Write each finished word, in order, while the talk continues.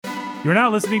You're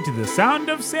now listening to The Sound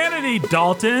of Sanity,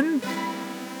 Dalton.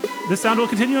 This sound will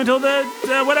continue until the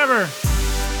whatever.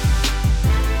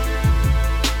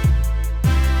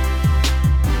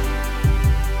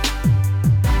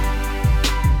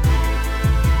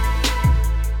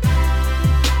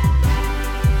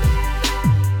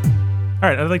 All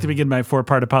right, I'd like to begin my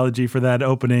 4-part apology for that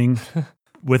opening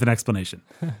with an explanation.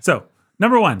 So,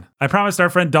 number one, I promised our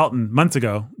friend Dalton months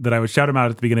ago that I would shout him out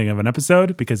at the beginning of an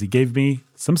episode because he gave me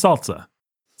some salsa.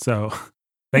 So,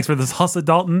 thanks for the salsa,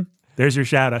 Dalton. There's your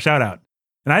shout out.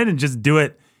 And I didn't just do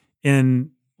it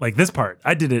in like this part.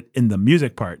 I did it in the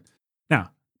music part. Now,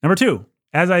 number two,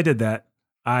 as I did that,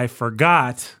 I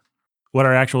forgot what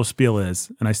our actual spiel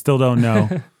is, and I still don't know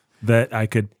that I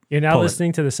could. You're now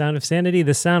listening to The Sound of Sanity.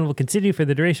 The sound will continue for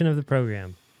the duration of the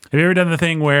program. Have you ever done the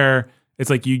thing where it's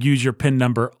like you use your PIN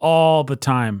number all the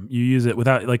time? You use it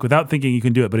without thinking you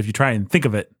can do it, but if you try and think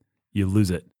of it, you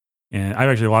lose it. And I've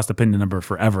actually lost a PIN number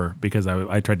forever because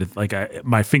I tried to,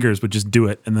 my fingers would just do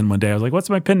it. And then one day I was like, what's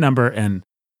my PIN number? And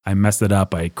I messed it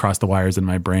up. I crossed the wires in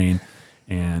my brain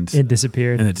and it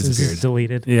disappeared. It was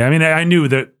deleted. Yeah. I mean, I knew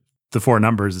that the 4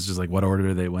 numbers is just like what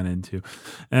order they went into.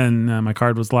 And my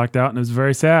card was locked out and it was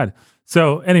very sad.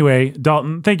 So anyway,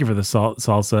 Dalton, thank you for the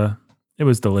salsa. It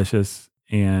was delicious.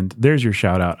 And there's your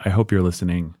shout out. I hope you're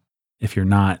listening. If you're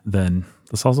not, then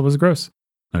the salsa was gross.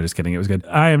 No, just kidding. It was good.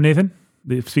 I am Nathan.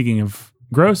 Speaking of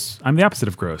gross, I'm the opposite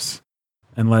of gross.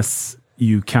 Unless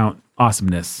you count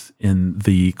awesomeness in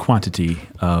the quantity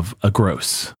of a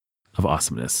gross of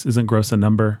awesomeness. Isn't gross a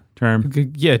number term?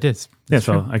 Yeah, it is. Yeah,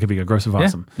 so I could be a gross of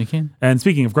awesome. Yeah, you can. And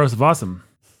speaking of gross of awesome,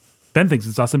 Ben thinks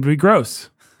it's awesome to be gross.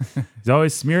 He's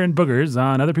always smearing boogers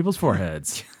on other people's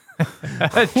foreheads.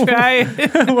 Try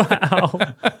it. Wow.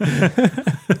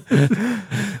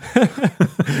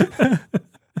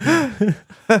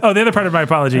 Oh, the other part of my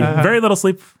apology. Very little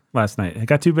sleep last night. I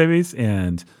got 2 babies,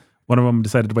 and one of them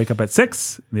decided to wake up at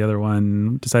 6. The other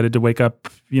one decided to wake up,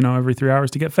 every 3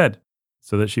 hours to get fed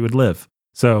so that she would live.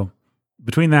 So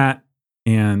between that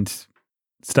and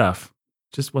stuff,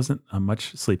 just wasn't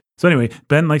much sleep. So anyway,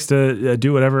 Ben likes to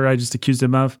do whatever I just accused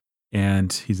him of,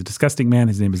 and he's a disgusting man.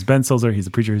 His name is Ben Sulzer. He's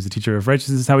a preacher. He's a teacher of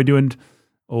righteousness. How we doing,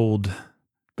 old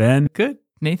Ben? Good.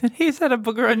 Nathan, he's had a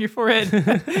booger on your forehead.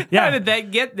 Yeah. How did that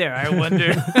get there, I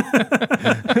wonder?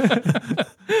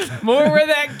 More where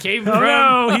that came from.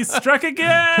 Oh no, he struck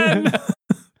again.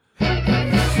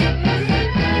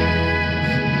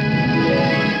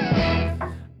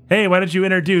 Hey, why don't you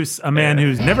introduce a man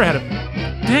who's never had a...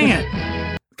 Dang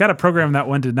it. Got a program that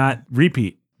one did not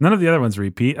repeat. None of the other ones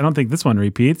repeat. I don't think this one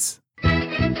repeats.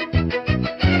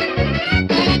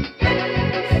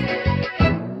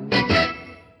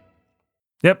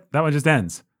 Yep, that one just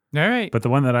ends. All right. But the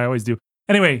one that I always do.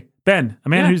 Anyway, Ben, a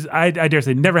man who's, I dare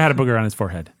say, never had a booger on his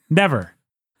forehead. Never.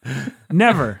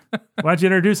 Never. Why don't you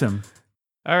introduce him?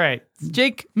 All right.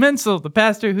 Jake Menzel, the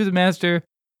pastor who's a master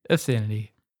of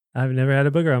sanity. I've never had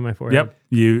a booger on my forehead. Yep.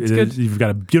 You've got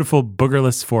a beautiful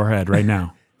boogerless forehead right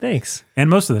now. Thanks. And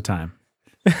most of the time.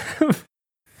 I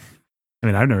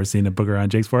mean, I've never seen a booger on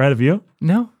Jake's forehead. Have you?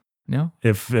 No.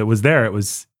 If it was there, it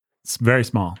was very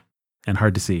small and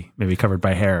hard to see. Maybe covered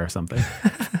by hair or something.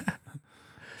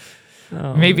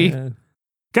 Oh, maybe. Man.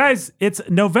 Guys, it's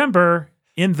November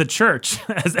in the church,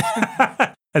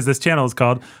 as this channel is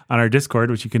called on our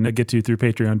Discord, which you can get to through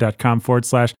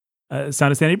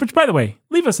patreon.com/Sound of Sanity. But by the way,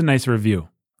 leave us a nice review.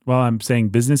 While I'm saying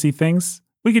businessy things,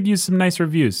 we could use some nice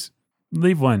reviews.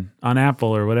 Leave one on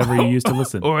Apple or whatever you use to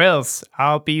listen. Or else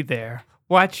I'll be there.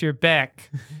 Watch your back.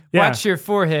 Yeah. Watch your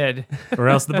forehead. Or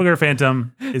else the booger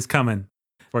phantom is coming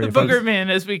for The you, booger folks. man,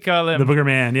 as we call him. The booger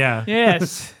man, yeah.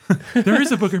 Yes. There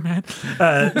is a booger man.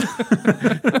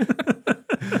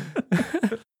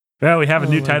 Well, we have a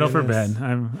new title for Ben.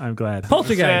 I'm glad.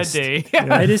 Poltergeist.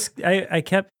 Sad day. I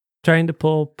kept trying to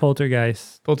pull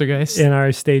Poltergeist Poltergeist. in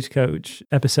our Stagecoach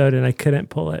episode, and I couldn't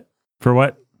pull it. For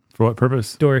what? For what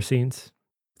purpose? Door scenes.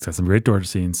 It's got some great door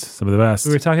scenes. Some of the best.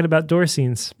 We were talking about door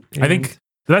scenes. I think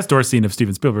the best door scene of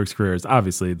Steven Spielberg's career is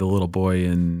obviously the little boy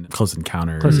in Close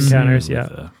Encounters. Close Encounters, with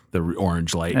yeah. The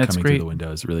orange light That's coming great. through the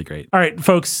window is really great. All right,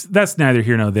 folks, that's neither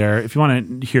here nor there. If you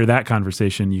want to hear that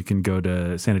conversation, you can go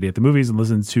to Sanity at the Movies and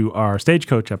listen to our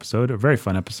Stagecoach episode, a very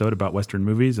fun episode about Western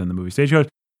movies and the movie Stagecoach.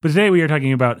 But today we are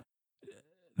talking about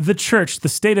the church, the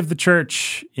state of the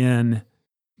church in...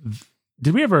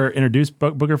 Did we ever introduce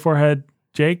Booger Forehead,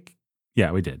 Jake?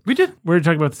 Yeah, we did. We did. We're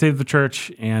talking about the state of the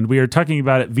church, and we are talking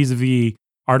about it vis-a-vis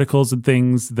articles and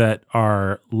things that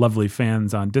our lovely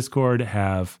fans on Discord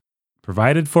have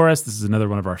provided for us. This is another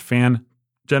one of our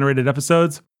fan-generated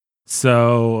episodes.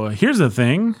 So here's the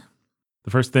thing. The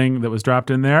first thing that was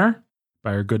dropped in there,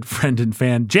 by our good friend and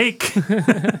fan, Jake.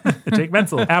 Jake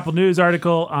Menzel. Apple News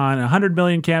article on 100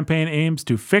 million campaign aims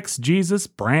to fix Jesus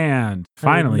brand.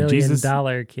 Finally, Jesus. $100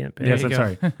 million campaign. Yes, I'm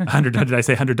sorry. 100, did I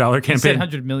say $100 campaign? You said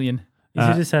 100 million. You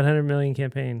should just said 100 million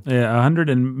campaign. Yeah,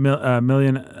 100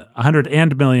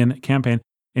 million campaign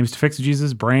aims to fix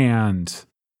Jesus brand.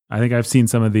 I think I've seen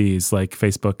some of these. Like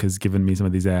Facebook has given me some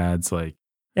of these ads. Like,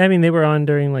 I mean, they were on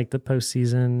during like the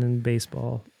postseason and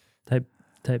baseball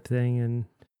type thing, and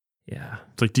yeah,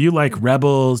 it's like, do you like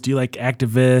rebels? Do you like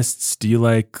activists? Do you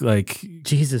like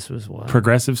Jesus was one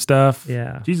progressive stuff?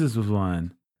 Yeah, Jesus was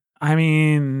one. I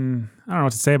mean, I don't know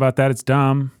what to say about that. It's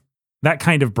dumb. That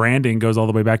kind of branding goes all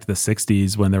the way back to the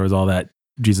 60s when there was all that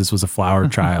Jesus was a flower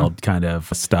child kind of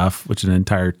stuff, which is an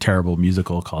entire terrible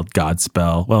musical called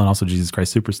Godspell. Well, and also Jesus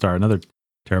Christ Superstar, another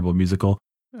terrible musical.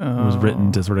 It was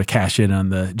written to sort of cash in on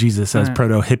the Jesus as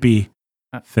proto-hippie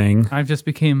thing. I've just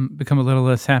become a little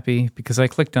less happy because I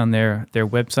clicked on their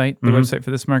website, the website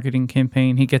for this marketing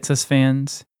campaign. He Gets Us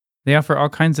fans. They offer all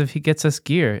kinds of He Gets Us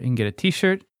gear. You can get a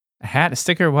t-shirt, a hat, a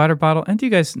sticker, a water bottle. And do you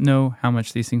guys know how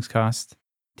much these things cost?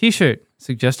 T-shirt,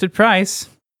 suggested price,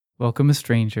 welcome a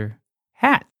stranger.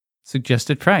 Hat,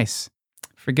 suggested price,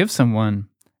 forgive someone.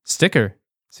 Sticker,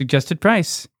 suggested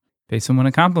price, pay someone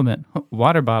a compliment.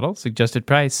 Water bottle, suggested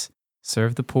price,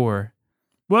 serve the poor.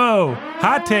 Whoa,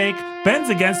 hot take, Ben's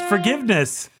against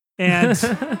forgiveness and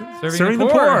serving the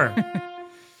poor.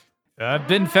 I've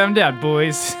been found out,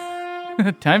 boys.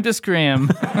 Time to scram.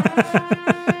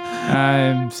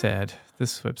 I'm sad.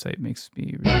 This website makes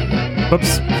me really...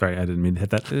 Whoops. Sorry, I didn't mean to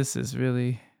hit that. That's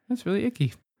really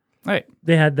icky. All right.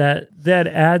 They had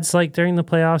ads like during the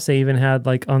playoffs. They even had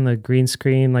like on the green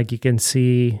screen, like you can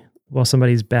see while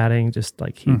somebody's batting, just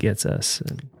like He Gets Us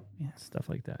and stuff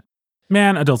like that.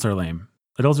 Man, adults are lame.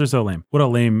 Adults are so lame. What a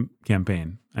lame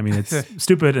campaign. I mean, it's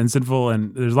stupid and sinful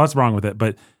and there's lots wrong with it,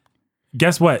 but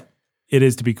guess what? It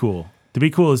is to be cool. To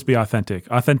be cool is to be authentic.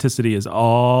 Authenticity is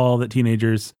all that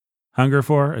teenagers hunger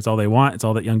for. It's all they want. It's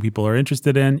all that young people are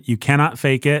interested in. You cannot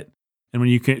fake it. And when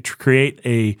you can create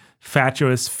a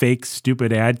fatuous, fake,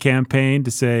 stupid ad campaign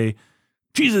to say,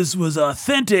 Jesus was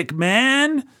authentic,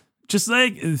 man, just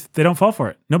like, they don't fall for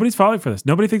it. Nobody's falling for this.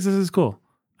 Nobody thinks this is cool.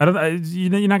 You're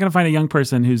not going to find a young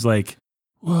person who's like,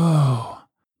 whoa,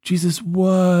 Jesus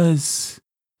was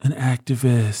an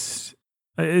activist.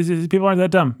 People aren't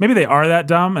that dumb. Maybe they are that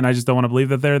dumb, and I just don't want to believe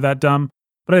that they're that dumb.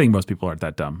 But I think most people aren't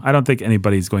that dumb. I don't think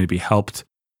anybody's going to be helped,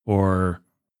 or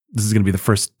this is going to be the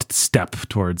first step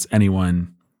towards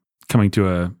anyone coming to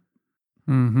a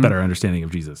better understanding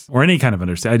of Jesus or any kind of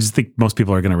understanding. I just think most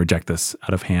people are going to reject this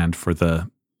out of hand for the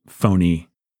phony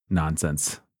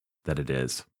nonsense that it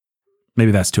is.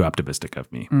 Maybe that's too optimistic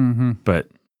of me, but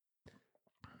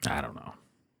I don't know.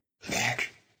 That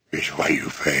is why you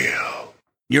fail.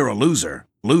 You're a loser.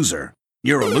 Loser.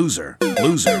 You're a loser.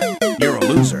 Loser. You're a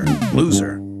loser.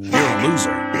 Loser. You're a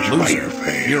loser.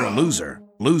 Loser. You're a loser.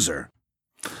 Loser.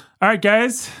 All right,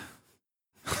 guys.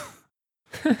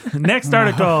 Next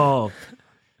article.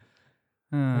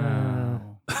 Yeah,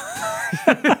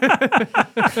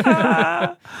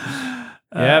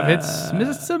 it's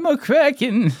Mr.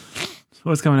 McCracken.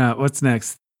 What's coming out? What's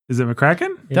next? Is it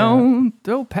McCracken?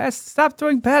 Yeah. Stop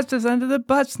throwing pastors under the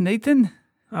bus, Nathan.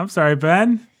 I'm sorry,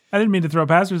 Ben. I didn't mean to throw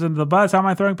pastors under the bus. How am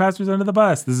I throwing pastors under the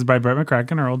bus? This is by Brett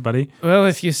McCracken, our old buddy. Well,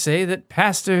 if you say that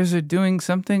pastors are doing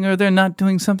something or they're not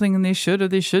doing something and they should or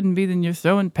they shouldn't be, then you're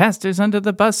throwing pastors under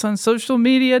the bus on social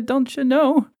media, don't you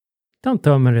know? Don't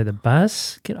throw them under the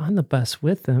bus. Get on the bus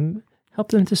with them.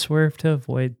 Help them to swerve to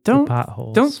avoid the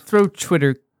potholes. Don't throw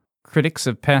Twitter critics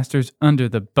of pastors under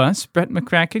the bus. Brett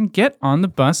McCracken, get on the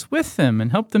bus with them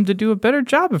and help them to do a better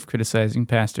job of criticizing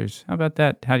pastors. How about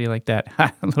that? How do you like that?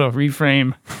 A little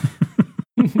reframe.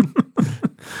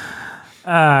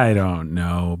 I don't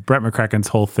know. Brett McCracken's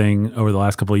whole thing over the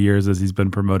last couple of years as he's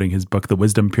been promoting his book, The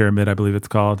Wisdom Pyramid, I believe it's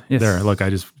called. Yes. There, look, I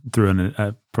just threw in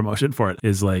a promotion for it,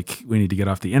 is like, we need to get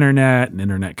off the internet, and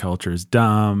internet culture is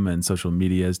dumb, and social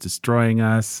media is destroying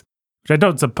us. Which I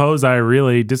don't suppose I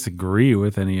really disagree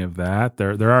with any of that.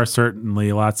 There are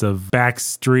certainly lots of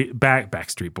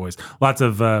backstreet boys, lots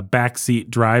of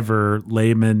backseat driver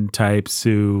layman types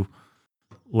who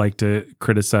like to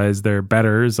criticize their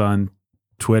betters on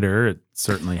Twitter. It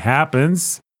certainly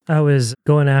happens. I was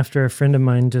going after a friend of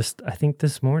mine I think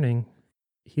this morning.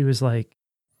 He was like,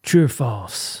 true or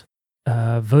false,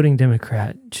 voting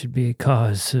Democrat should be a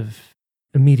cause of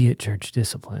immediate church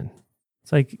discipline.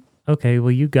 It's like, okay,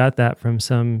 well, you got that from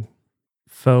some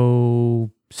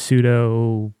faux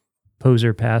pseudo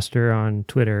poser pastor on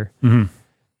Twitter. Mm-hmm.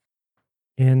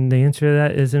 And the answer to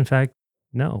that is, in fact,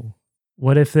 no.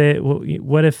 What if they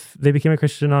became a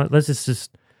Christian?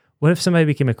 What if somebody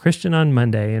became a Christian on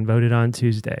Monday and voted on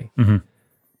Tuesday? Mm-hmm.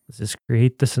 Let's just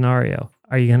create the scenario.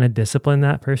 Are you going to discipline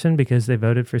that person because they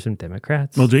voted for some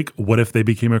Democrats? Well, Jake, what if they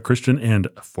became a Christian and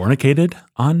fornicated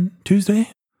on Tuesday?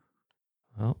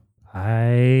 Well,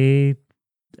 I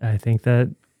think that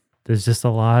there's just a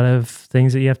lot of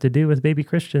things that you have to do with baby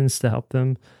Christians to help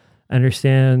them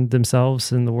understand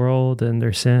themselves and the world and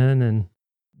their sin. And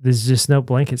there's just no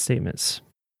blanket statements.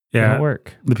 They Yeah. don't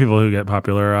work. The people who get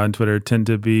popular on Twitter tend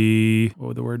to be, what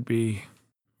would the word be?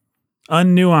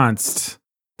 Unnuanced.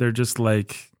 They're just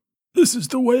like, this is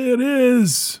the way it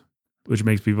is, which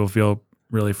makes people feel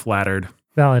really flattered,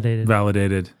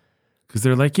 validated. Because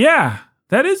they're like, yeah,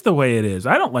 that is the way it is.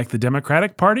 I don't like the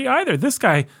Democratic Party either. This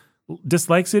guy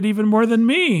dislikes it even more than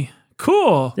me.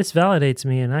 Cool. This validates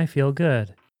me and I feel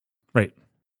good. Right.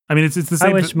 I mean, it's the same.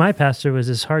 I wish my pastor was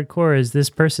as hardcore as this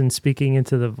person speaking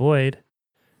into the void,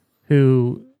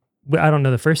 who, I don't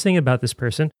know the first thing about this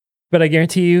person, but I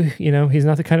guarantee you, he's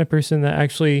not the kind of person that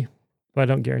actually, well, I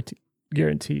don't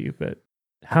guarantee you, but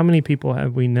how many people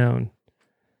have we known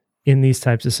in these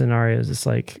types of scenarios? It's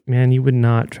like, man, you would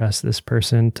not trust this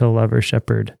person to love or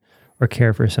shepherd or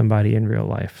care for somebody in real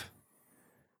life.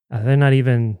 They're not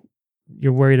even,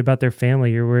 you're worried about their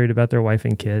family. You're worried about their wife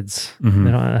and kids. Mhm.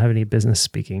 They don't have any business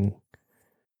speaking,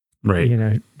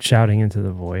 Right. shouting into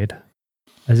the void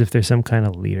as if they're some kind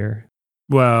of leader.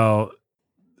 Well,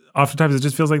 oftentimes it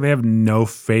just feels like they have no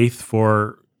faith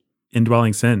for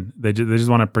indwelling sin. They just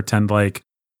want to pretend like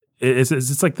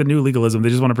it's like the new legalism. They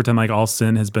just want to pretend like all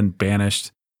sin has been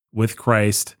banished with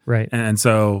Christ. Right. And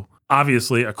so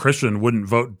obviously a Christian wouldn't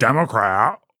vote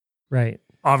Democrat. Right.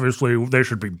 Obviously they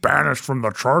should be banished from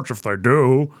the church if they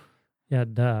do. Yeah,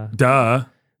 duh. Duh.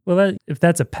 Well, if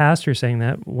that's a pastor saying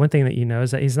that, one thing that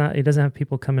is that he doesn't have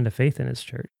people come into faith in his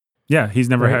church. Yeah, he's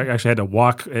never Right. actually had to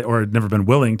walk or never been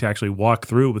willing to actually walk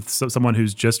through with someone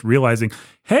who's just realizing,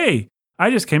 hey, I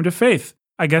just came to faith.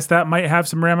 I guess that might have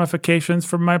some ramifications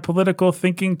for my political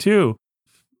thinking too.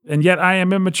 And yet I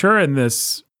am immature in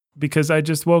this because I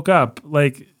just woke up.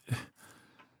 Like,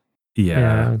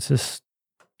 yeah. It's just,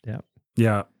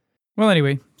 Yeah. Well,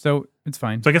 anyway, so it's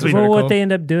fine. So I guess we, well, Critical. what they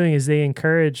end up doing is they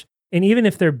encourage, and even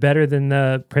if they're better than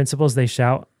the principles they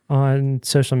shout on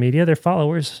social media, their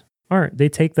followers aren't. They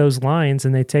take those lines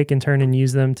and they take in turn and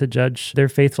use them to judge their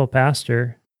faithful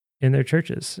pastor in their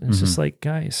churches. And it's just like,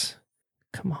 guys,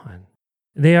 come on.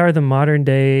 They are the modern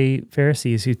day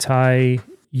Pharisees who tie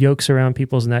yokes around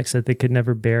people's necks that they could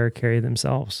never bear or carry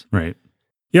themselves. right.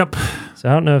 Yep. So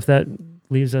I don't know if that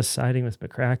leaves us siding with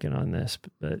McCracken on this,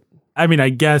 but I mean, I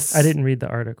guess I didn't read the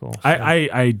article. So.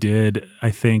 I did, I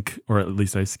think, or at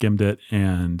least I skimmed it,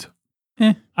 and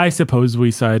I suppose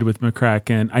we side with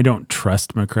McCracken. I don't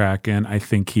trust McCracken. I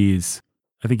think he's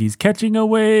catching a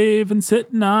wave and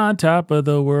sitting on top of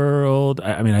the world.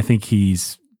 I mean, I think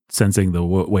he's sensing the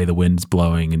way the wind's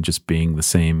blowing and just being the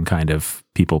same kind of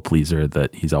people pleaser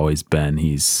that he's always been.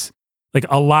 He's like,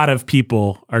 a lot of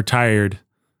people are tired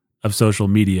of social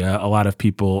media. A lot of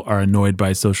people are annoyed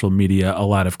by social media. A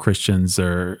lot of Christians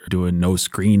are doing no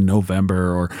screen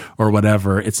November or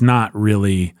whatever. It's not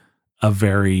really a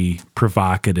very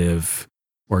provocative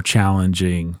or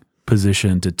challenging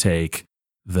position to take,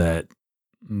 that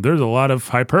there's a lot of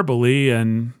hyperbole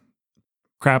and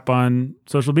crap on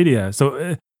social media.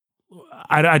 So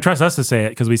I trust us to say it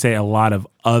because we say a lot of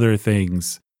other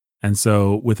things. And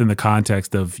so within the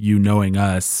context of you knowing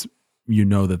us, you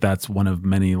know that that's one of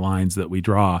many lines that we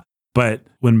draw. But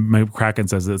when McCracken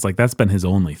says it, it's like that's been his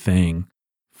only thing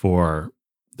for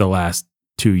the last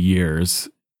 2 years.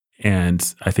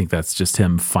 And I think that's just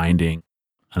him finding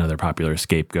another popular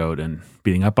scapegoat and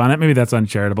beating up on it. Maybe that's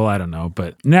uncharitable. I don't know.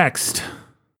 But next.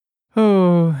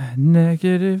 Oh,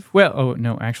 negative. Well,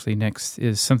 no, actually, next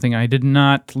is something I did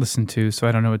not listen to, so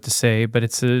I don't know what to say, but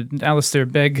it's an Alistair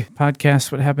Begg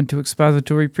podcast, What Happened to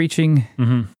Expository Preaching?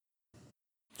 Mm-hmm.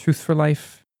 Truth for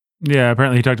Life. Yeah,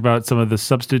 apparently he talked about some of the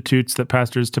substitutes that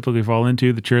pastors typically fall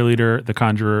into: the cheerleader, the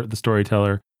conjurer, the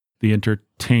storyteller, the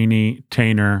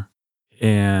entertainer,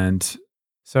 and...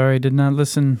 Sorry, I did not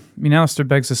listen. I mean, Alistair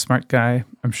Begg's a smart guy.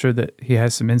 I'm sure that he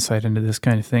has some insight into this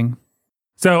kind of thing.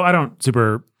 So I'm not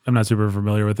super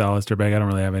familiar with Alistair Begg. I don't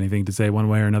really have anything to say one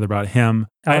way or another about him.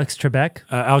 Alex Trebek.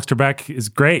 Alex Trebek is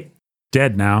great.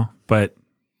 Dead now, but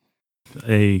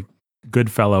a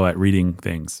good fellow at reading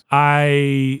things.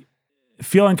 I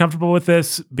feel uncomfortable with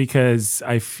this because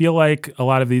I feel like a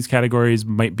lot of these categories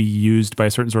might be used by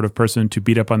a certain sort of person to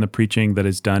beat up on the preaching that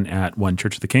is done at One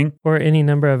Church of the King. Or any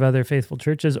number of other faithful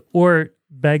churches, or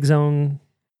Begg's own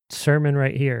sermon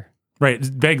right here. Right.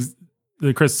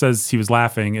 Chris says he was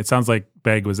laughing. It sounds like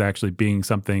Begg was actually being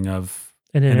something of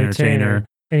An an entertainer.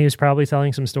 And he was probably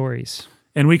telling some stories.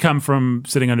 And we come from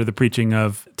sitting under the preaching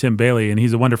of Tim Bailey, and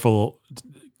he's a wonderfully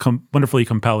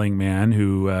compelling man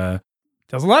who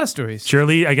tells a lot of stories.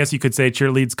 I guess you could say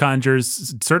cheerleads,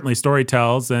 conjures, certainly story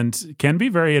tells, and can be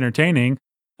very entertaining.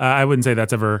 I wouldn't say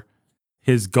that's ever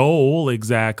his goal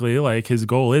exactly. Like his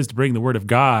goal is to bring the word of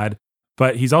God,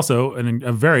 but he's also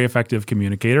a very effective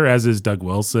communicator, as is Doug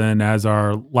Wilson, as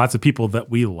are lots of people that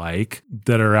we like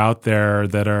that are out there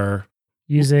that are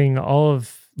using all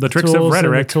of the tricks of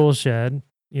rhetoric, in the tool shed,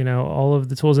 all of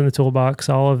the tools in the toolbox,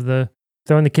 all of the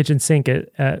throwing the kitchen sink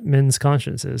at men's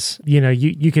consciences.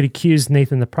 You could accuse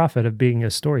Nathan the prophet of being a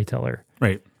storyteller.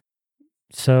 Right.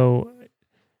 So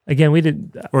again, we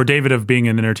did. Or David of being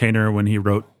an entertainer when he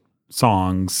wrote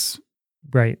songs.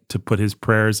 Right. To put his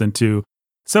prayers into.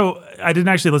 So I didn't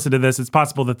actually listen to this. It's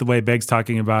possible that the way Begg's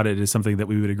talking about it is something that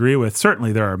we would agree with.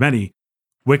 Certainly there are many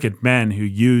wicked men who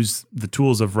use the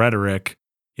tools of rhetoric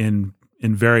in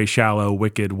very shallow,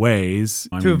 wicked ways.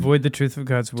 Avoid the truth of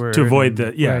God's word. To avoid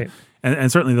Right.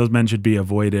 And certainly those men should be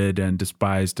avoided and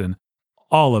despised and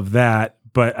all of that.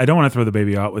 But I don't want to throw the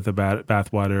baby out with the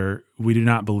bathwater. We do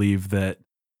not believe that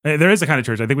there is a kind of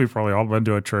church. I think we've probably all been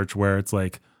to a church where it's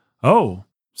like, oh,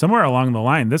 somewhere along the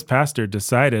line, this pastor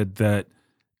decided that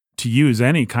to use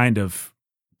any kind of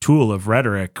tool of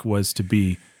rhetoric was to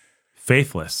be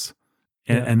faithless.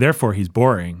 And therefore he's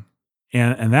boring.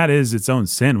 And that is its own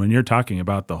sin. When you're talking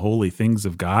about the holy things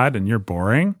of God and you're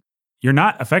boring, you're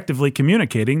not effectively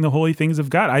communicating the holy things of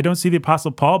God. I don't see the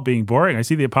Apostle Paul being boring. I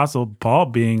see the Apostle Paul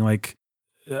being like,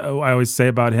 I always say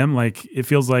about him, like it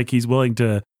feels like he's willing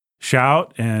to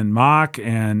shout and mock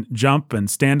and jump and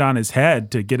stand on his head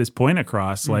to get his point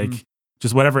across, like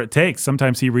just whatever it takes.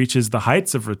 Sometimes he reaches the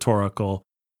heights of rhetorical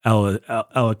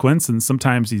eloquence, and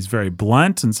sometimes he's very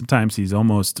blunt, and sometimes he's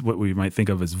almost what we might think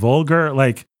of as vulgar.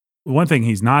 Like, one thing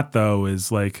he's not, though,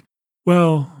 is like,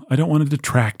 well, I don't want to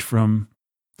detract from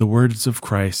the words of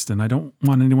Christ, and I don't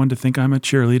want anyone to think I'm a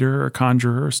cheerleader or a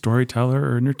conjurer or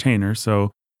storyteller or entertainer, so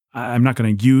I'm not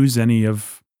going to use any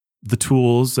of the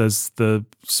tools as the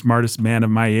smartest man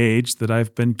of my age that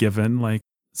I've been given. Like,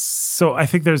 so I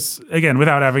think there's, again,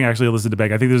 without having actually listened to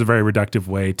Begg, I think there's a very reductive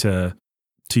way to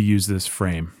use this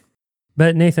frame.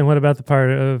 But Nathan, what about the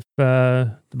part of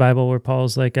the Bible where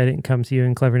Paul's like, I didn't come to you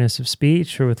in cleverness of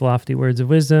speech or with lofty words of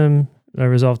wisdom. I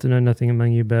resolved to know nothing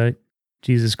among you but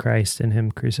Jesus Christ and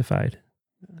him crucified.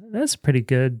 That's pretty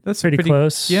good. That's pretty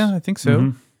close. Yeah, I think so.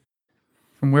 Mm-hmm.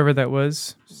 From wherever that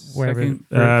was.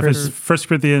 First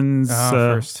Corinthians,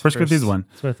 First Corinthians 1.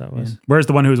 That's what I thought was. Yeah. Where's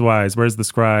the one who's wise? Where's the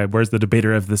scribe? Where's the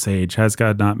debater of this age? Has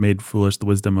God not made foolish the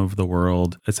wisdom of the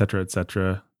world, et cetera, et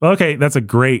cetera? Well, okay, that's a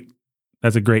great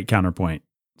counterpoint.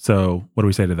 So what do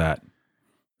we say to that?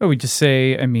 Well, we just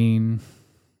say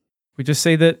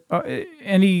that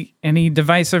any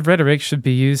device of rhetoric should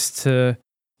be used to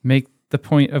make the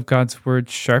point of God's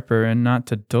word sharper and not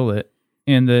to dull it.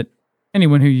 And that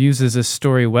anyone who uses a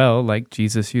story well, like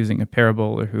Jesus using a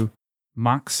parable, or who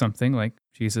mocks something like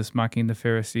Jesus mocking the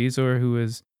Pharisees, or who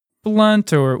is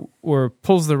blunt or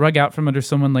pulls the rug out from under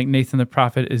someone like Nathan the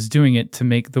prophet, is doing it to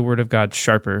make the word of God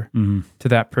sharper to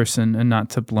that person and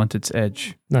not to blunt its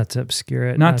edge. Not to obscure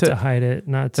it, not to hide it,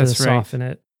 not to soften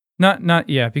it.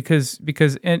 Because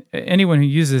anyone who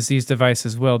uses these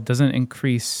devices well doesn't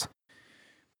increase.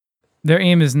 Their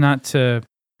aim is not to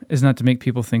make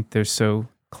people think they're so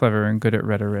clever and good at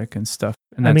rhetoric and stuff.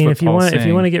 And that's if you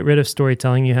want to get rid of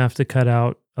storytelling, you have to cut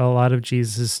out a lot of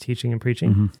Jesus' teaching and preaching.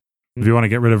 Mm-hmm. If you want to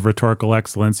get rid of rhetorical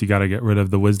excellence, you got to get rid of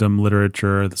the wisdom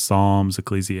literature, the Psalms,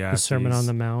 Ecclesiastes. The Sermon on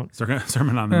the Mount.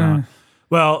 Sermon on the Mount.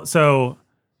 Well, so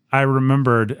I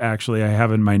remembered, actually, I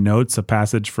have in my notes a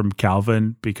passage from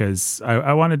Calvin, because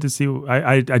I wanted to see,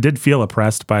 I did feel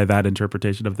oppressed by that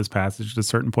interpretation of this passage at a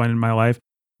certain point in my life.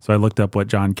 So I looked up what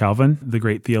John Calvin, the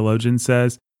great theologian,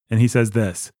 says, and he says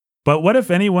this: "But what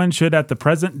if anyone should at the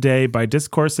present day, by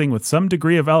discoursing with some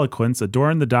degree of eloquence,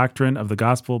 adorn the doctrine of the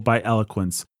gospel by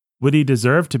eloquence? Would he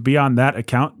deserve to be on that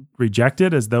account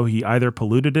rejected, as though he either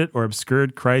polluted it or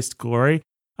obscured Christ's glory?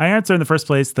 I answer in the first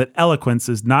place that eloquence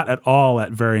is not at all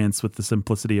at variance with the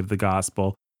simplicity of the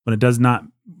gospel, when it does not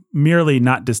merely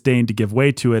not disdain to give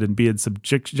way to it and be in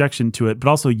subjection to it, but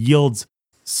also yields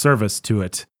service to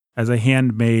it, as a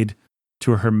handmaid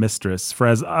to her mistress. For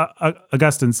as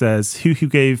Augustine says, he who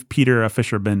gave Peter a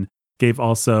fisherman gave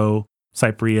also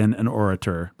Cyprian an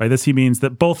orator. By this he means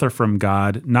that both are from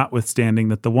God, notwithstanding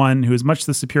that the one, who is much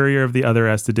the superior of the other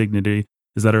as to dignity,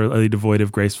 is utterly devoid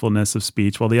of gracefulness of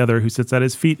speech, while the other, who sits at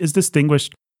his feet, is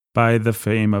distinguished by the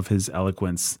fame of his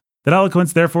eloquence. That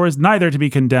eloquence, therefore, is neither to be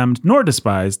condemned nor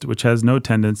despised, which has no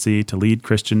tendency to lead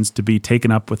Christians to be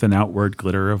taken up with an outward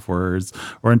glitter of words,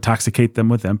 or intoxicate them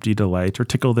with empty delight, or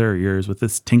tickle their ears with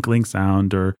this tinkling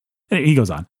sound, or he goes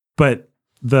on. But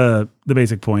the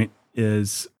basic point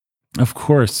is, of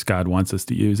course, God wants us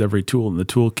to use every tool in the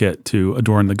toolkit to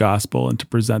adorn the gospel and to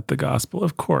present the gospel,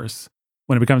 of course.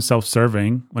 When it becomes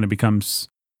self-serving, when it becomes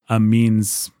a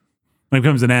means, when it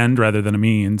becomes an end rather than a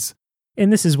means.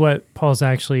 And this is what Paul's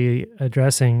actually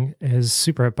addressing as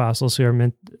super apostles who are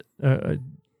meant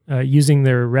using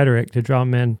their rhetoric to draw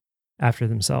men after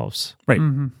themselves. Right.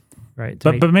 Mm-hmm. Right.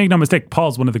 But make no mistake,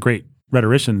 Paul's one of the great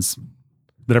rhetoricians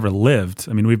that ever lived.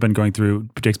 I mean,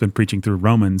 Jake's been preaching through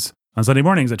Romans on Sunday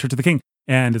mornings at Church of the King.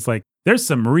 And it's like, there's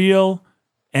some real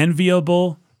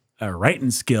enviable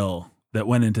writing skill that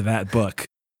went into that book.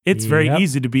 It's very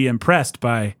easy to be impressed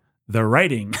by the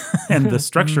writing and the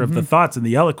structure of the thoughts and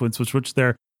the eloquence with which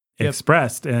they're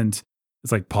expressed. And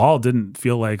it's like, Paul didn't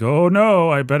feel like, oh no,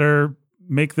 I better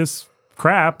make this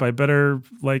crap. I better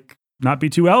not be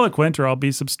too eloquent or I'll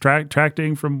be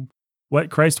subtracting from what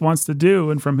Christ wants to do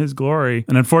and from his glory.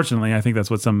 And unfortunately, I think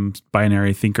that's what some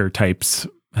binary thinker types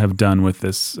have done with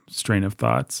this strain of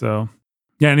thought. So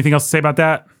yeah, anything else to say about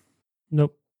that?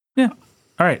 Nope. Yeah.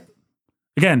 All right.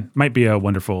 Again, might be a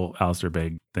wonderful Alistair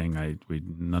Begg thing.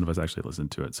 None of us actually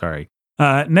listened to it. Sorry.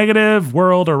 Negative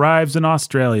World arrives in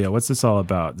Australia. What's this all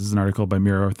about? This is an article by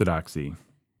Mere Orthodoxy.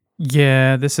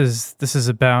 Yeah, this is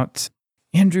about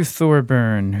Andrew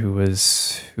Thorburn, who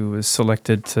was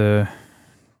selected to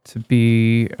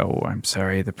be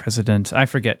the president. I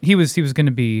forget. He was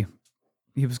going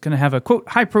to have a quote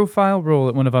high profile role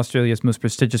at one of Australia's most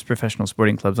prestigious professional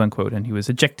sporting clubs, unquote, and he was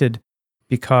ejected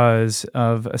because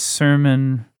of a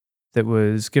sermon that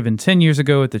was given 10 years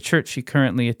ago at the church he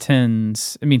currently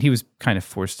attends. I mean, he was kind of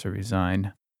forced to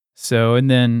resign. So, and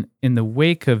then in the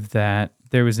wake of that,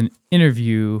 there was an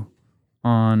interview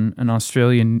on an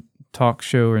Australian talk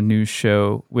show or news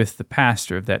show with the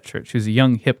pastor of that church, who's a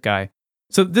young, hip guy.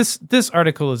 So this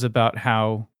article is about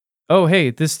how,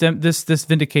 this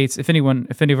vindicates, if any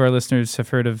of our listeners have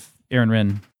heard of Aaron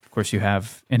Wren, of course you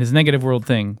have, and his negative world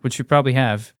thing, which you probably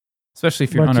have, especially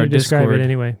if you're on our Discord. Describe it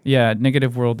anyway. Yeah,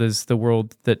 negative world is the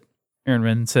world that Aaron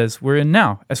Wren says we're in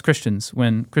now as Christians,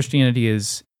 when Christianity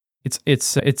is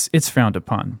it's frowned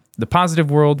upon. The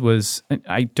positive world was,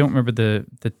 I don't remember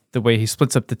the way he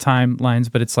splits up the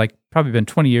timelines, but it's like probably been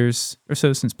 20 years or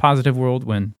so since positive world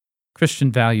when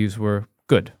Christian values were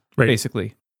good,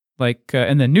 basically.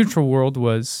 And the neutral world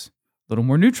was a little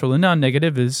more neutral, and now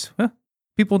negative is,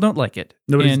 people don't like it.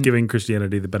 Nobody's giving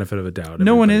Christianity the benefit of a doubt.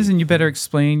 No one is, and you better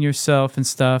explain yourself and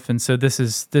stuff. And so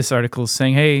this article is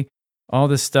saying, hey, all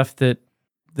this stuff that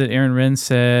Aaron Wren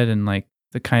said, and like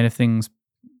the kind of things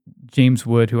James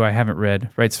Wood, who I haven't read,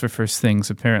 writes for First Things,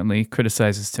 apparently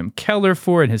criticizes Tim Keller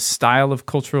for, and his style of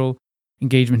cultural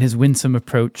engagement, his winsome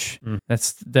approach.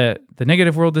 That's the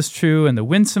negative world is true, and the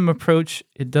winsome approach,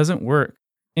 it doesn't work.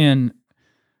 And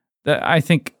I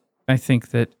think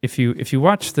that if you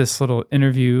watch this little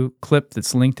interview clip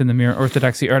that's linked in the Mere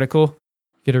Orthodoxy article,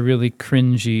 get a really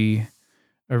cringy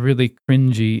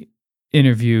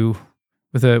interview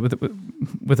with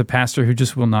a pastor who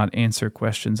just will not answer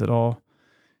questions at all.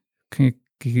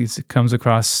 He comes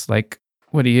across like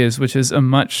what he is, which is a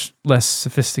much less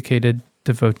sophisticated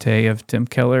devotee of Tim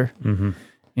Keller. Mm-hmm.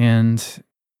 And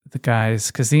the guys,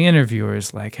 because the interviewer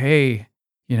is like, hey,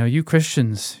 you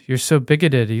Christians, you're so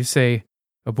bigoted. You say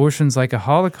abortion's like a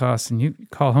Holocaust and you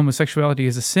call homosexuality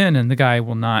as a sin. And the guy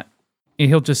will not.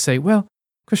 He'll just say, well,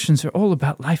 Christians are all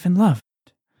about life and love.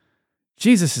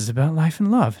 Jesus is about life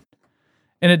and love.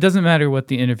 And it doesn't matter what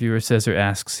the interviewer says or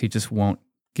asks. He just won't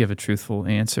give a truthful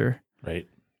answer. Right.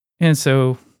 And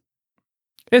so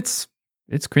it's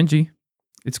cringy.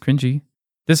 It's cringy.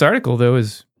 This article, though,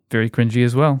 is very cringy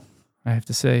as well, I have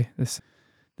to say.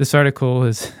 This article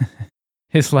is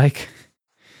like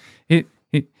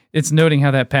it's noting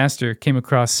how that pastor came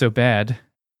across so bad.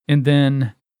 And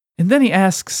then he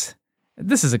asks,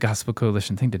 this is a Gospel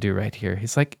Coalition thing to do right here.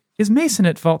 He's like, is Mason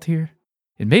at fault here?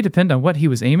 It may depend on what he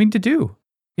was aiming to do.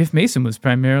 If Mason was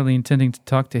primarily intending to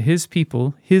talk to his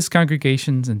people, his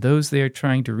congregations, and those they are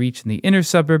trying to reach in the inner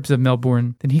suburbs of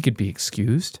Melbourne, then he could be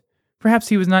excused. Perhaps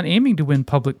he was not aiming to win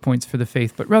public points for the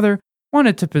faith, but rather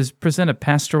wanted to present a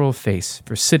pastoral face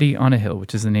for City on a Hill,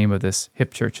 which is the name of this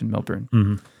hip church in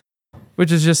Melbourne,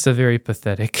 which is just a very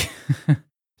pathetic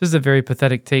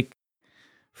take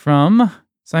from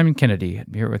Simon Kennedy at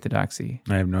Mere Orthodoxy.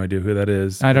 I have no idea who that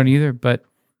is. I don't either, but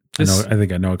I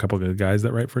think I know a couple of good guys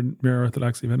that write for Mere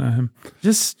Orthodoxy, but not him.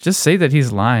 Just say that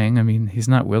he's lying. I mean, he's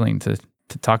not willing to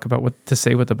to talk about to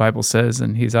say what the Bible says,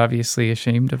 and he's obviously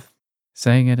ashamed of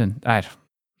saying it. And I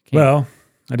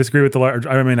disagree with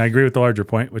I agree with the larger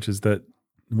point, which is that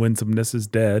winsomeness is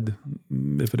dead,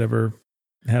 if it ever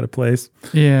had a place.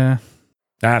 Yeah.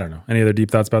 I don't know. Any other deep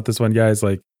thoughts about this one, guys?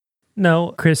 Like,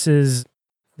 No, this is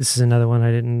another one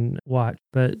I didn't watch,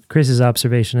 but Chris's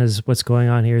observation is what's going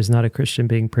on here is not a Christian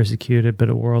being persecuted, but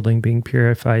a worldling being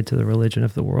purified to the religion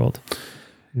of the world.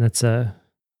 And that's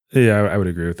yeah, I would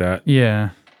agree with that. Yeah.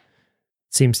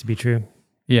 seems to be true.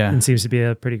 Yeah. And seems to be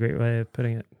a pretty great way of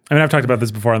putting it. I mean, I've talked about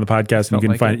this before on the podcast, and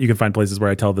you can find places where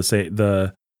I tell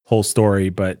the whole story,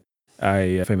 but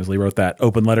I famously wrote that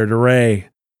open letter to Ray,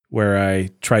 where I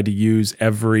tried to use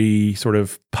every sort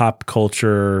of pop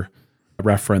culture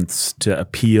reference to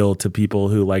appeal to people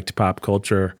who liked pop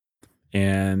culture.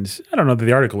 And I don't know that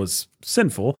the article was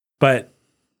sinful, but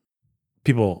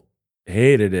people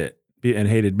hated it and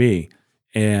hated me.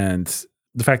 And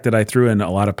the fact that I threw in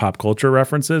a lot of pop culture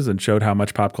references and showed how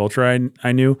much pop culture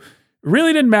I knew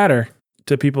really didn't matter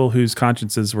to people whose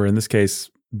consciences were, in this case,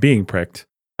 being pricked.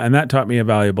 And that taught me a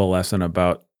valuable lesson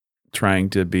about trying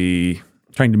to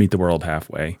meet the world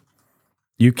halfway.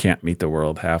 You can't meet the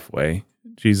world halfway.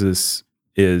 Jesus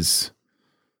is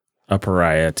a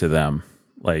pariah to them.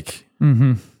 Like,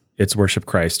 it's worship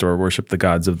Christ or worship the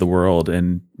gods of the world.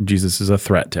 And Jesus is a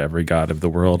threat to every god of the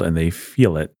world, and they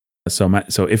feel it.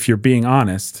 So if you're being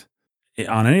honest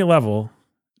on any level,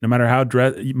 no matter how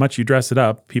much you dress it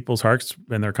up, people's hearts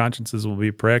and their consciences will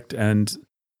be pricked, and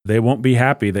they won't be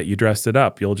happy that you dressed it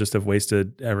up. You'll just have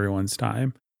wasted everyone's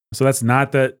time. So that's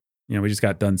not that, we just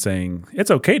got done saying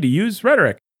it's okay to use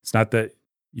rhetoric. It's not that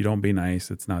you don't be nice.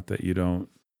 It's not that you don't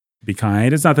be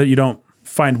kind. It's not that you don't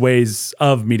find ways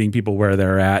of meeting people where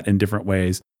they're at in different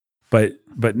ways, but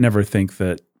never think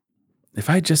that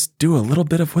if I just do a little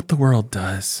bit of what the world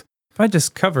does, if I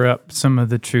just cover up some of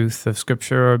the truth of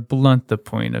Scripture or blunt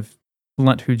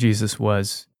who Jesus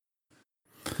was,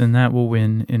 then that will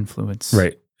win influence.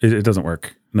 Right. It doesn't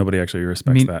work. Nobody actually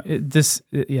respects that.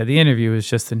 The interview is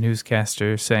just the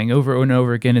newscaster saying over and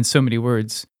over again in so many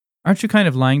words, aren't you kind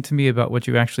of lying to me about what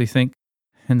you actually think?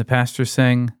 And the pastor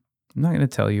saying, I'm not going to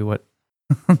tell you what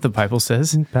the Bible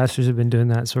says. And pastors have been doing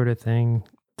that sort of thing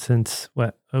since,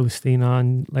 Osteen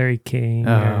on Larry King.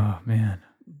 Oh, man.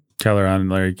 Keller on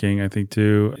Larry King, I think,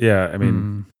 too. Yeah, I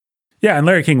mean, yeah, and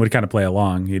Larry King would kind of play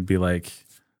along. He'd be like,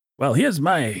 well, here's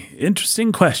my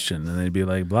interesting question. And they'd be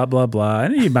like, blah, blah, blah.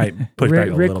 And he might push back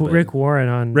a little bit. Rick Warren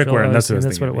on Rick Warren, that's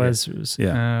what it was.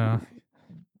 Yeah.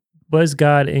 Was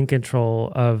God in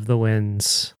control of the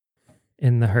winds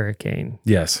in the hurricane?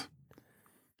 Yes.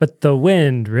 But the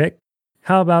wind, Rick,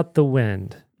 how about the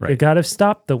wind? Right. The God have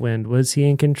stopped the wind. Was he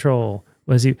in control?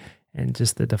 Was he? And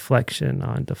just the deflection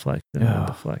on deflection on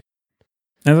deflection.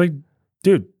 And I was like,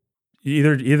 dude,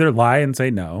 either lie and say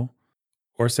no,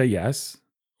 or say yes,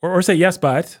 or say yes,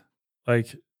 but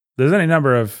like, there's any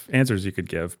number of answers you could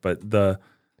give, but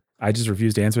I just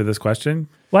refuse to answer this question.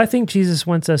 Well, I think Jesus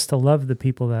wants us to love the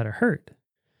people that are hurt.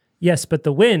 Yes, but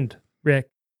the wind, Rick.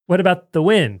 What about the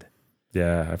wind?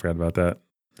 Yeah, I forgot about that.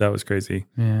 That was crazy.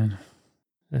 Man.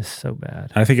 That's so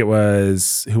bad. I think it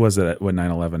was, who was it when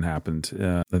 9/11 happened?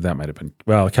 That might have been,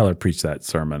 Keller preached that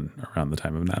sermon around the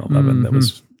time of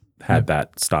 9/11 that had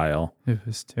that style. It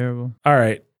was terrible. All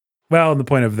right. Well, the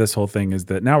point of this whole thing is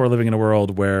that now we're living in a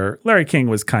world where Larry King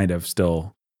was kind of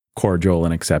still cordial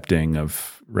and accepting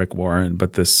of Rick Warren,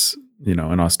 but this, in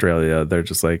Australia, they're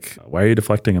just like, why are you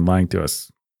deflecting and lying to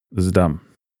us? This is dumb.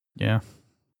 Yeah.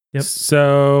 Yep.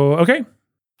 So, okay.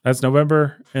 That's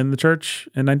November in the church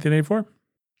in 1984.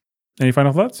 Any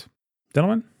final thoughts,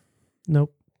 gentlemen?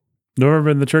 Nope. November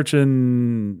in the church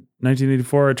in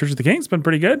 1984 at Church of the King's been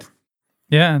pretty good.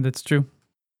 Yeah, that's true.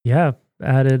 Yeah.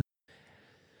 Added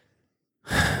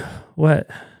what?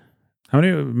 How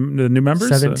many new members?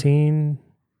 17.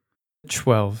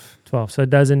 12. 12. So a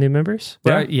dozen new members?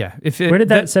 Well, yeah. Where did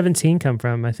that 17 come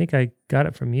from? I think I got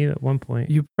it from you at one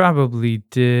point. You probably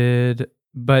did,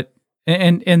 but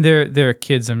and there are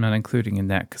kids I'm not including in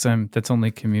that because that's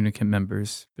only communicant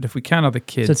members. But if we count all the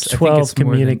kids, so it's 12 I think it's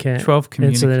communicant. 12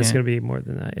 communicant. And so then it's going to be more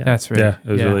than that. Yeah. That's right. Yeah,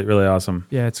 it was really, really awesome.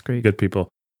 Yeah, it's great. Good people.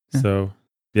 Yeah. So,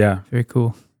 yeah. Very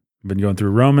cool. Been going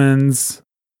through Romans,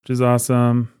 which is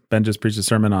awesome. Ben just preached a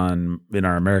sermon in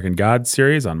our American God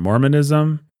series on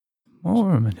Mormonism.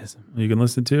 Mormonism. You can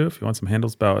listen to if you want some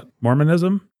handles about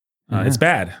Mormonism. It's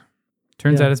bad.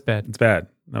 Turns out it's bad. It's bad.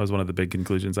 That was one of the big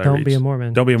conclusions I reached. Don't be a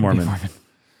Mormon. Don't be a Mormon.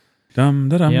 Dum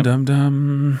da dum dum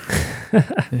dum.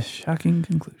 The shocking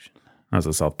conclusion. That was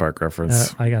a South Park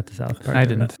reference. I got the South Park. I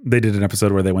didn't. They did an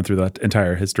episode where they went through the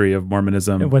entire history of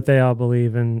Mormonism. What they all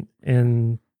believe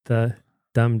in the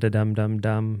dum da dum dum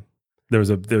dum. There was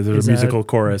a is musical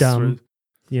chorus. dumb.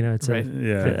 It's Right.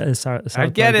 a South I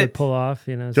get Park would it. pull off.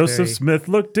 It's Joseph very- Smith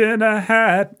looked in a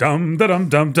hat. Dum da dum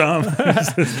dum dum.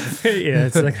 yeah,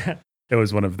 it's like that. It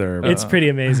was one of their. It's pretty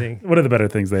amazing. one of the better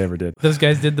things they ever did. Those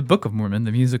guys did the Book of Mormon,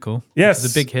 the musical. Yes,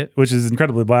 It's a big hit. which is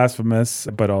incredibly blasphemous,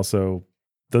 but also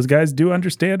those guys do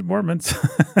understand Mormons.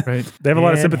 Right. They have a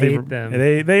lot of And sympathy hate for them.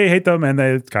 They hate them and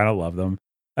they kind of love them.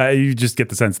 You just get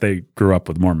the sense they grew up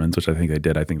with Mormons, which I think they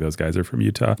did. I think those guys are from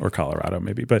Utah or Colorado,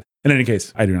 maybe. But in any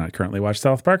case, I do not currently watch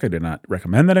South Park. I do not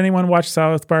recommend that anyone watch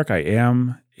South Park. I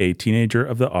am a teenager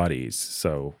of the Aughties,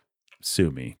 so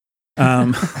sue me.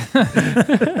 I'm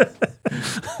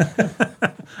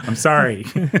sorry.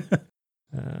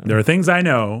 There are things I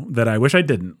know that I wish I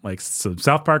didn't, like some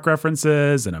South Park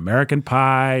references and American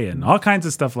Pie and all kinds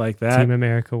of stuff like that. Team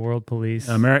America, World Police.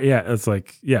 It's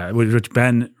like, which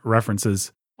Ben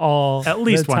references All at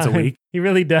least the once a time. week. He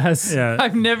really does. Yeah.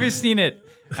 I've never seen it.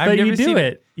 But you do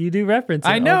it. You do reference it.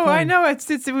 I all the know. time.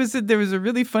 There was a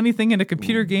really funny thing in a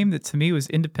computer game that to me was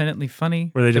independently funny.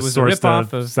 Where they It just was a source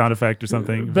ripoff the of sound effect or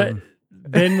something. But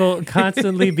Ben will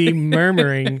constantly be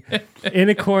murmuring in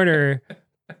a corner,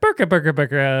 Burka, Burka,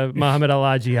 Burka, Muhammad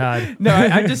Allah Jihad. No,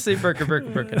 I just say burka, burka,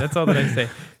 burka. That's all that I say.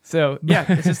 So yeah,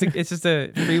 it's just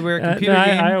a freeware computer No,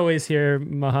 game. I always hear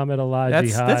Muhammad Allah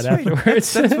Jihad that's right.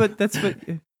 afterwards.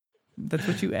 That's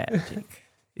what you add, Jake,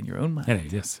 in your own mind.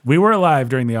 Anyways, yes. We were alive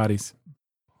during the Aughties.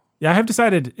 Yeah, I have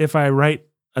decided if I write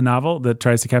a novel that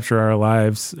tries to capture our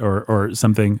lives or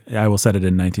something, I will set it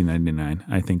in 1999.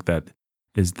 I think that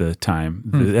is the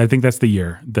time. I think that's the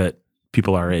year that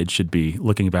people our age should be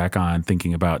looking back on,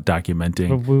 thinking about documenting.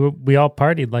 But we all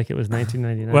partied like it was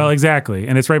 1999. Well, exactly.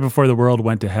 And it's right before the world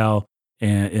went to hell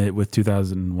and with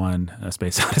 2001 A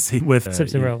Space Odyssey with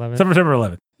September 11th. September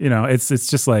 11th. It's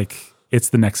just like it's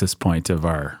the nexus point of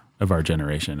our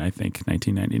generation, I think,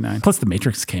 1999. Plus The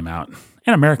Matrix came out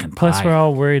and American Pie. Plus, we're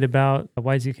all worried about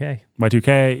Y2K.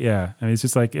 Y2K, yeah. I mean, it's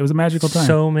just like it was a magical time.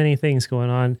 So many things going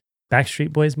on.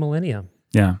 Backstreet Boys Millennium.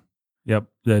 Yeah. Yep.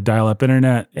 The dial-up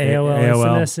internet. AOL.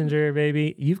 Instant Messenger,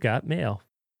 baby. You've got mail.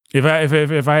 If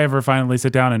I ever finally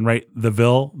sit down and write the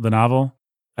novel,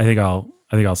 I think I'll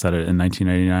set it in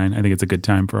 1999. I think it's a good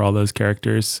time for all those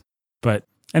characters. But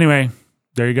anyway,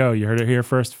 there you go. You heard it here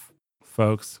first,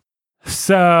 folks.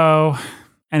 So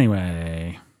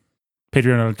anyway,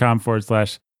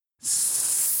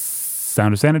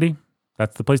 patreon.com/Sound of Sanity.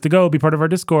 That's the place to go. Be part of our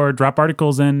Discord. Drop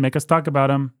articles in. Make us talk about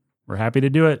them. We're happy to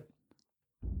do it.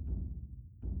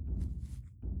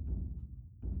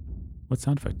 What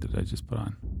sound effect did I just put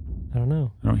on? I don't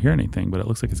know. I don't hear anything, but it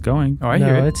looks like it's going. Oh, I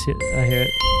hear it. I hear it.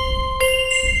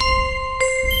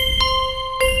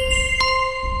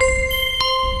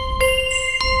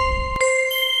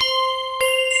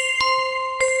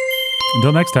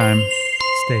 Until next time.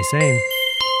 Stay sane.